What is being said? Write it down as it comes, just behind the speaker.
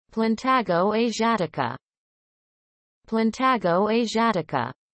Plantago asiatica. Plantago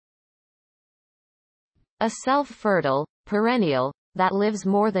asiatica. A self-fertile, perennial, that lives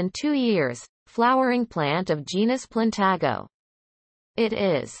more than 2 years, flowering plant of genus Plantago. It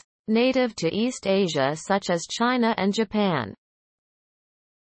is native to East Asia such as China and Japan.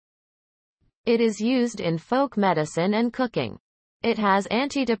 It is used in folk medicine and cooking. It has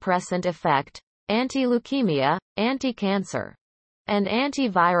antidepressant effect, anti-leukemia, anti-cancer, and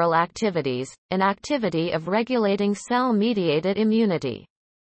antiviral activities, an activity of regulating cell-mediated immunity.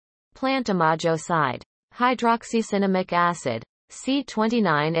 Plantamajoside, hydroxycinnamic acid,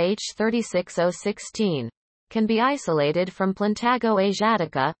 C29H36016, can be isolated from Plantago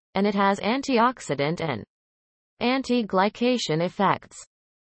asiatica, and it has antioxidant and anti-glycation effects.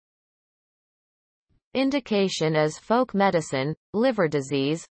 Indication is folk medicine, liver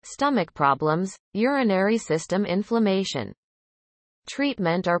disease, stomach problems, urinary system inflammation.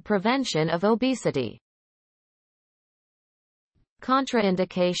 Treatment or prevention of obesity.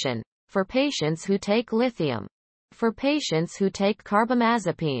 Contraindication. For patients who take lithium. For patients who take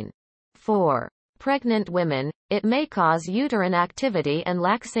carbamazepine. For pregnant women, it may cause uterine activity and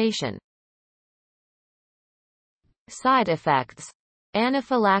laxation. Side effects.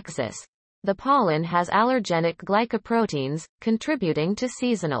 Anaphylaxis. The pollen has allergenic glycoproteins, contributing to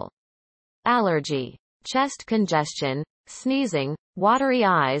seasonal allergy. Chest congestion, sneezing, watery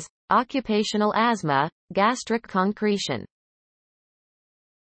eyes, occupational asthma, gastric concretion.